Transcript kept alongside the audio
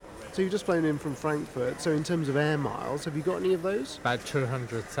So you've just flown in from Frankfurt, so in terms of air miles, have you got any of those? About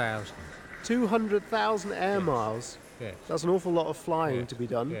 200,000. 200,000 air Yes. miles? Yes. That's an awful lot of flying Yes. to be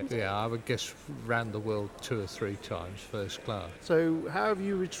done. Yeah, I would guess round the world 2 or 3 times first class. So how have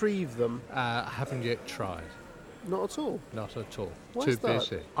you retrieved them? I haven't yet tried. Not at all. Not at all. Why's Too that?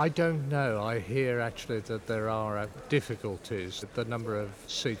 busy. I don't know. I hear actually that there are difficulties. The number of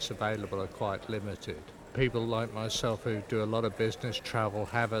seats available are quite limited. People like myself who do a lot of business travel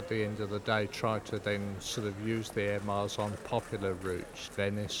have at the end of the day tried to then sort of use the air miles on popular routes,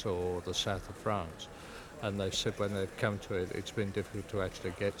 Venice or the south of France. And they've said when they've come to it, it's been difficult to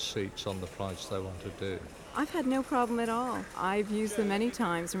actually get seats on the flights they want to do. I've had no problem at all. I've used them many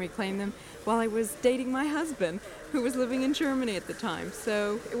times and reclaimed them while I was dating my husband, who was living in Germany at the time,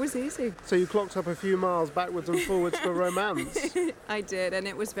 so it was easy. So you clocked up a few miles backwards and forwards for romance? I did, and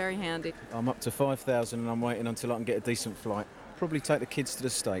it was very handy. I'm up to 5,000 and I'm waiting until I can get a decent flight. Probably take the kids to the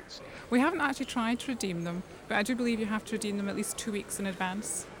States. We haven't actually tried to redeem them, but I do believe you have to redeem them at least 2 weeks in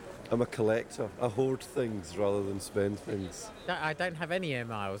advance. I'm a collector. I hoard things rather than spend things. I don't have any air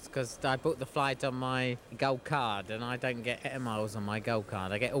miles because I booked the flight on my gold card and I don't get air miles on my gold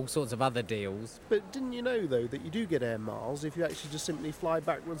card. I get all sorts of other deals. But didn't you know, though, that you do get air miles if you actually just simply fly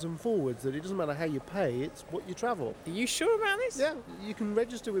backwards and forwards, that it doesn't matter how you pay, it's what you travel? Are you sure about this? Yeah, you can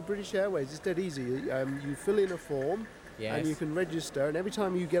register with British Airways. It's dead easy. You fill in a form. Yes. And you can register, and every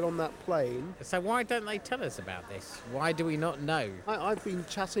time you get on that plane... So why don't they tell us about this? Why do we not know? I've been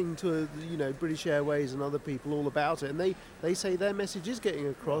chatting to, British Airways and other people all about it, and they say their message is getting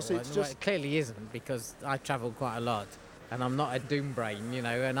across. Well, it's just... it clearly isn't, because I travel quite a lot, and I'm not a doom brain,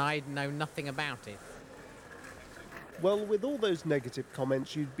 and I know nothing about it. Well, with all those negative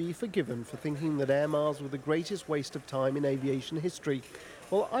comments, you'd be forgiven for thinking that air miles were the greatest waste of time in aviation history.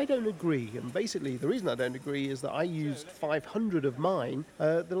 Well, I don't agree, and basically the reason I don't agree is that I used 500 of mine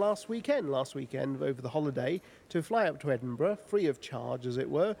last weekend over the holiday, to fly up to Edinburgh, free of charge as it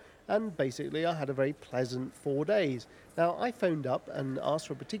were, and basically I had a very pleasant 4 days. Now, I phoned up and asked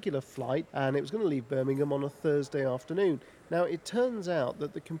for a particular flight, and it was going to leave Birmingham on a Thursday afternoon. Now, it turns out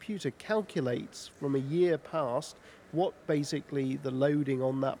that the computer calculates from a year past what basically the loading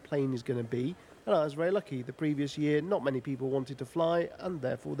on that plane is going to be. And I was very lucky. The previous year, not many people wanted to fly, and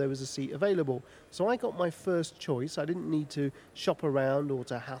therefore there was a seat available. So I got my first choice. I didn't need to shop around or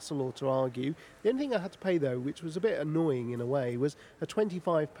to hassle or to argue. The only thing I had to pay, though, which was a bit annoying in a way, was a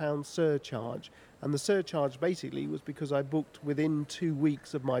 £25 surcharge. And the surcharge basically was because I booked within 2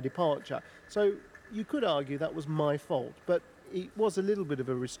 weeks of my departure. So you could argue that was my fault, but it was a little bit of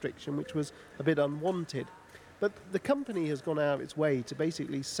a restriction, which was a bit unwanted. But the company has gone out its way to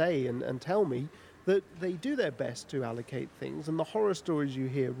basically say and tell me that they do their best to allocate things, and the horror stories you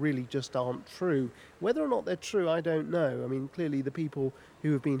hear really just aren't true. Whether or not they're true, I don't know. I mean, clearly the people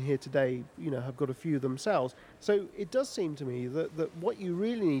who have been here today, have got a few themselves. So it does seem to me that what you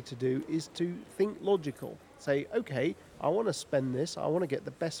really need to do is to think logical. Say, okay, I want to spend this, I want to get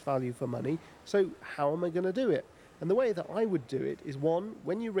the best value for money, so how am I going to do it? And the way that I would do it is, one,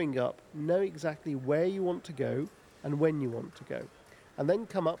 when you ring up, know exactly where you want to go and when you want to go. And then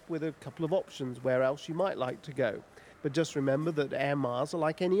come up with a couple of options where else you might like to go. But just remember that air miles are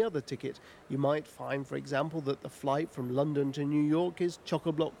like any other ticket. You might find, for example, that the flight from London to New York is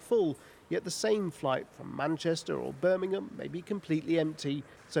chock-a-block full, yet the same flight from Manchester or Birmingham may be completely empty,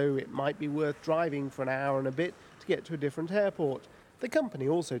 so it might be worth driving for an hour and a bit to get to a different airport. The company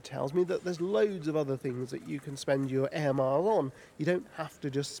also tells me that there's loads of other things that you can spend your air miles on. You don't have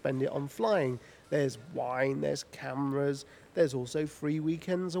to just spend it on flying. There's wine, there's cameras, there's also free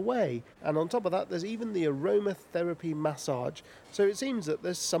weekends away. And on top of that, there's even the aromatherapy massage. So it seems that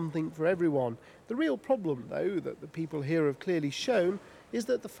there's something for everyone. The real problem, though, that the people here have clearly shown, is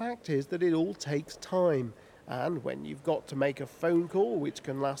that the fact is that it all takes time. And when you've got to make a phone call, which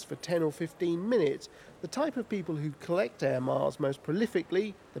can last for 10 or 15 minutes, the type of people who collect air miles most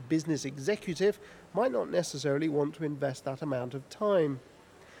prolifically, the business executive, might not necessarily want to invest that amount of time.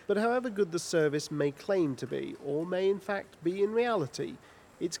 But however good the service may claim to be, or may in fact be in reality,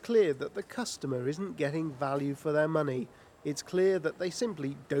 it's clear that the customer isn't getting value for their money. It's clear that they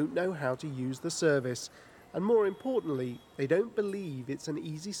simply don't know how to use the service. And more importantly, they don't believe it's an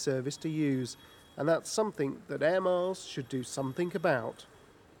easy service to use. And that's something that air miles should do something about.